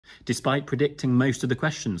Despite predicting most of the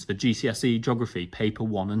questions for GCSE Geography Paper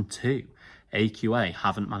 1 and 2, AQA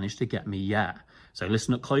haven't managed to get me yet. So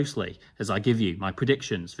listen up closely as I give you my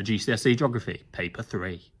predictions for GCSE Geography Paper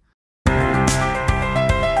 3.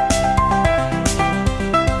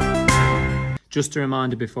 Just a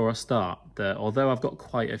reminder before I start that although I've got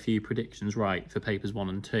quite a few predictions right for Papers 1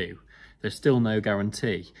 and 2, there's still no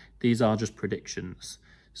guarantee. These are just predictions.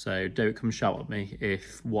 So don't come shout at me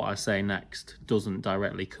if what I say next doesn't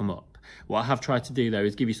directly come up. What I have tried to do though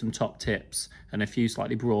is give you some top tips and a few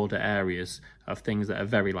slightly broader areas of things that are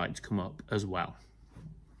very likely to come up as well.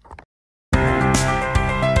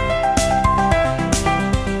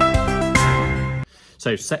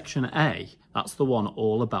 So section A, that's the one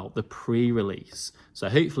all about the pre-release. So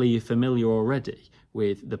hopefully you're familiar already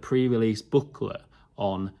with the pre-release booklet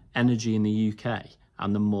on energy in the UK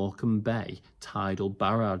and the Morecambe Bay Tidal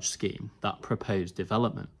Barrage scheme, that proposed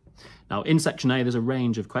development. Now in section A there's a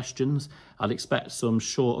range of questions. I'd expect some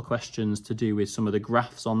shorter questions to do with some of the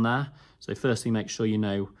graphs on there. So firstly make sure you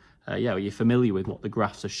know, you're familiar with what the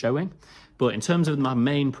graphs are showing. But in terms of my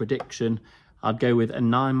main prediction, I'd go with a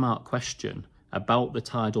 9-mark question about the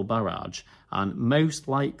tidal barrage, and most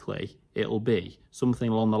likely it'll be something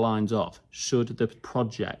along the lines of, should the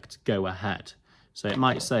project go ahead? So it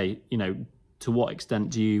might say, to what extent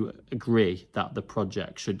do you agree that the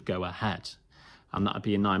project should go ahead? And that'd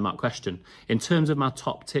be a 9-mark question. In terms of my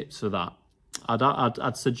top tips for that,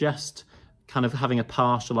 I'd suggest kind of having a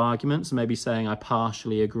partial argument, so maybe saying I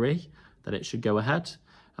partially agree that it should go ahead.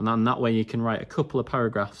 And then that way you can write a couple of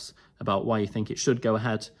paragraphs about why you think it should go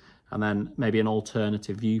ahead, and then maybe an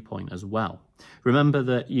alternative viewpoint as well. Remember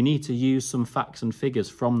that you need to use some facts and figures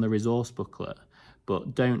from the resource booklet,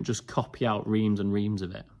 but don't just copy out reams and reams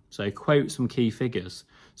of it. So quote some key figures,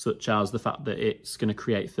 such as the fact that it's going to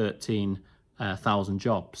create 13,000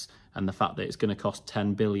 jobs and the fact that it's going to cost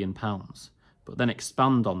 £10 billion, but then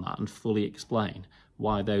expand on that and fully explain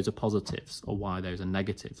why those are positives or why those are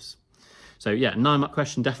negatives. So yeah, 9-mark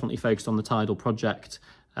question definitely focused on the tidal project.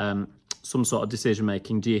 Some sort of decision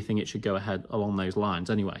making, do you think it should go ahead along those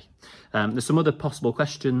lines anyway? There's some other possible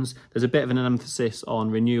questions. There's a bit of an emphasis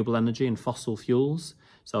on renewable energy and fossil fuels.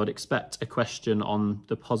 So I'd expect a question on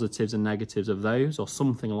the positives and negatives of those, or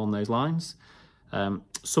something along those lines.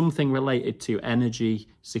 Something related to energy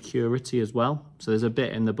security as well. So there's a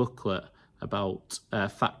bit in the booklet about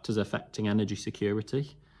factors affecting energy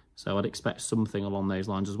security. So I'd expect something along those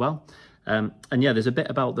lines as well. And yeah, there's a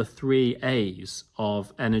bit about the 3 A's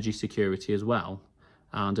of energy security as well,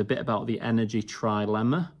 and a bit about the energy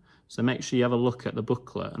trilemma. So make sure you have a look at the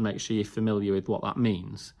booklet and make sure you're familiar with what that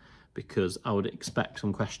means, because I would expect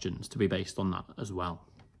some questions to be based on that as well.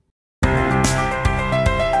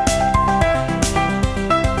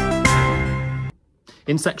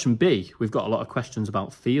 In section B, we've got a lot of questions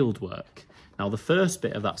about fieldwork. Now, the first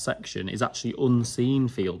bit of that section is actually unseen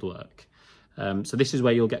fieldwork. So this is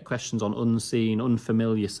where you'll get questions on unseen,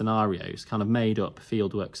 unfamiliar scenarios, kind of made up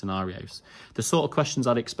fieldwork scenarios. The sort of questions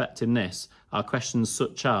I'd expect in this are questions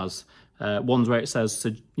such as ones where it says,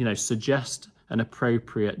 suggest an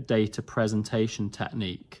appropriate data presentation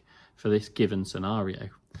technique for this given scenario.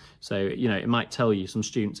 So, it might tell you some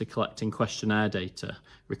students are collecting questionnaire data,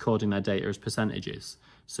 recording their data as percentages.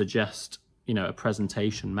 Suggest, a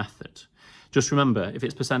presentation method. Just remember, if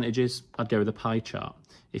it's percentages, I'd go with a pie chart.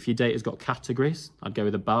 If your data's got categories, I'd go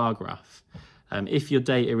with a bar graph. If your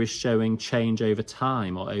data is showing change over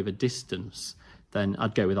time or over distance, then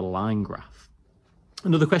I'd go with a line graph.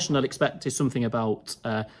 Another question I'd expect is something about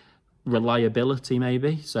reliability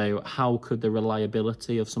maybe. So how could the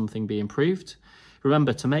reliability of something be improved?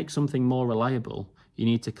 Remember, to make something more reliable, you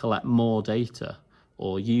need to collect more data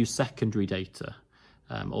or use secondary data,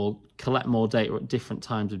 or collect more data at different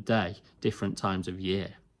times of day, different times of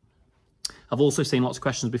year. I've also seen lots of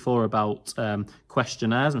questions before about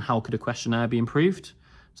questionnaires and how could a questionnaire be improved.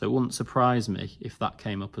 So it wouldn't surprise me if that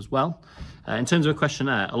came up as well. In terms of a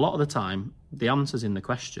questionnaire, a lot of the time, the answer's in the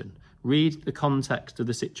question. Read the context of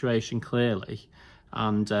the situation clearly,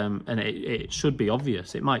 and it should be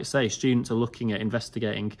obvious. It might say students are looking at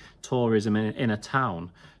investigating tourism in a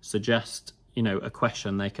town, suggest, a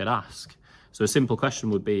question they could ask. So a simple question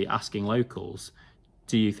would be asking locals,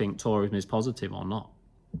 do you think tourism is positive or not?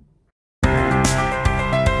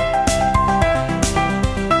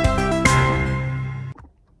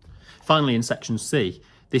 Finally, in section C,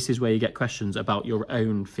 this is where you get questions about your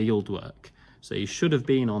own fieldwork. So you should have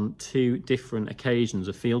been on 2 different occasions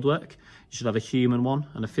of fieldwork. You should have a human one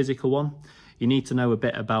and a physical one. You need to know a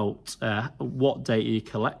bit about what data you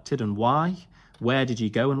collected and why, where did you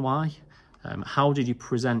go and why, how did you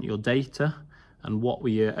present your data, and what were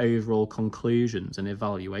your overall conclusions and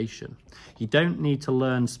evaluation. You don't need to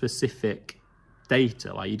learn specific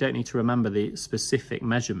data, like you don't need to remember the specific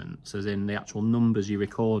measurements as in the actual numbers you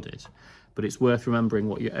recorded, but it's worth remembering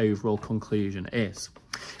what your overall conclusion is.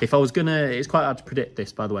 If I was gonna, it's quite hard to predict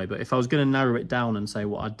this by the way, but if I was gonna narrow it down and say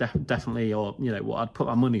what I'd definitely, or you know, what I'd put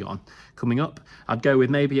my money on coming up, I'd go with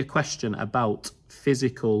maybe a question about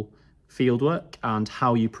physical fieldwork and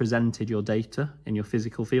how you presented your data in your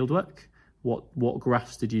physical fieldwork. What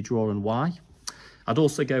graphs did you draw and why? I'd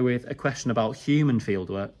also go with a question about human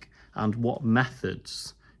fieldwork and what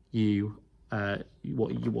methods you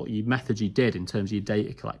methods you did in terms of your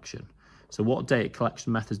data collection. So what data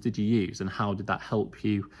collection methods did you use and how did that help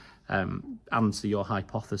you answer your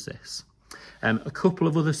hypothesis? A couple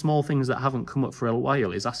of other small things that haven't come up for a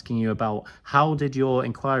while is asking you about how did your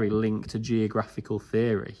inquiry link to geographical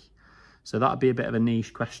theory? So that'd be a bit of a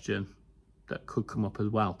niche question that could come up as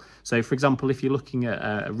well. So for example, if you're looking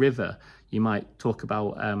at a river, you might talk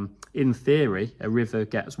about, in theory, a river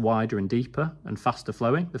gets wider and deeper and faster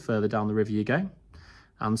flowing the further down the river you go.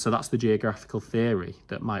 And so that's the geographical theory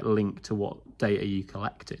that might link to what data you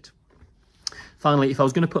collected. Finally, if I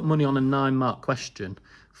was going to put money on a 9-mark question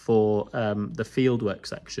for the fieldwork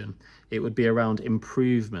section, it would be around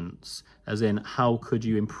improvements, as in how could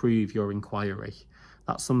you improve your inquiry?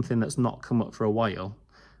 That's something that's not come up for a while.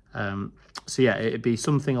 So yeah, it'd be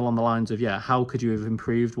something along the lines of, yeah, how could you have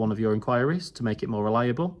improved one of your inquiries to make it more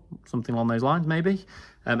reliable? Something along those lines, maybe.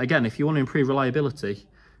 Again, if you want to improve reliability,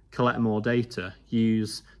 collect more data,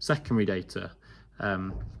 use secondary data.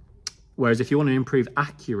 Whereas if you want to improve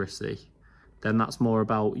accuracy, then that's more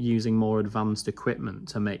about using more advanced equipment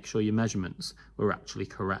to make sure your measurements were actually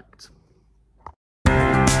correct.